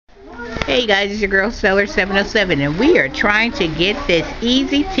Hey guys, it's your girl Seller 707, and we are trying to get this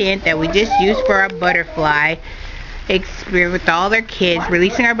easy tent that we just used for our butterfly experience with all their kids,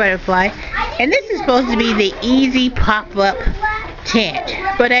 releasing our butterfly. And this is supposed to be the easy pop-up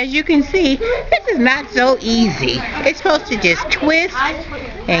tent, but as you can see, this is not so easy. It's supposed to just twist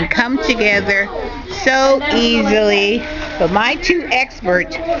and come together so easily, but my two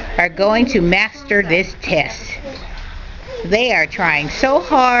experts are going to master this test. They are trying so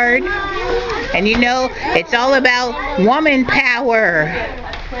hard, and you know, it's all about woman power.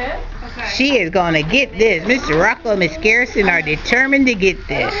 She is going to get this. Mr. Rocco and Miss Garrison are determined to get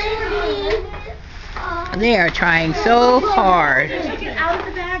this. They are trying so hard.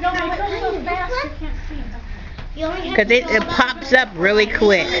 Because it pops up really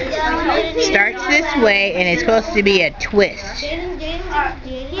quick. Starts this way, and it's supposed to be a twist.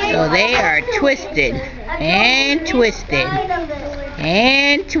 So they are twisted and twisted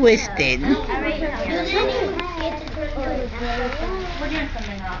and twisted.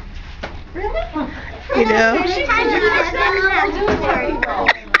 You know?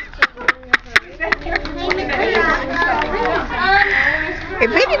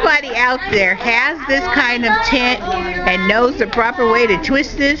 If anybody out there has this kind of tent and knows the proper way to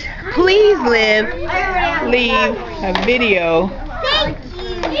twist this, please leave a video.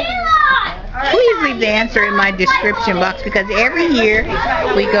 Please leave the answer in my description box, because every year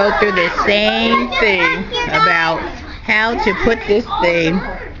we go through the same thing about how to put this thing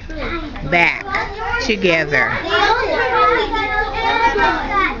back together.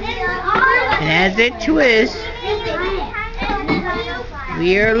 And as it twists,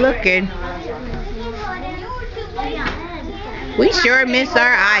 we are looking. We sure miss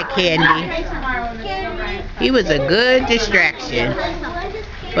our eye candy. He was a good distraction.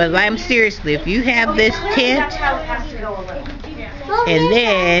 But I'm seriously, if you have this tent, and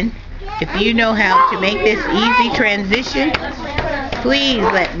then if you know how to make this easy transition, please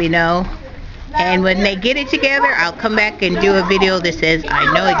let me know. And when they get it together, I'll come back and do a video that says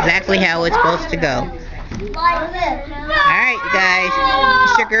I know exactly how it's supposed to go. Alright, you guys,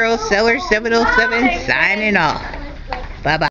 it's your girl Seller 707 signing off. Bye bye.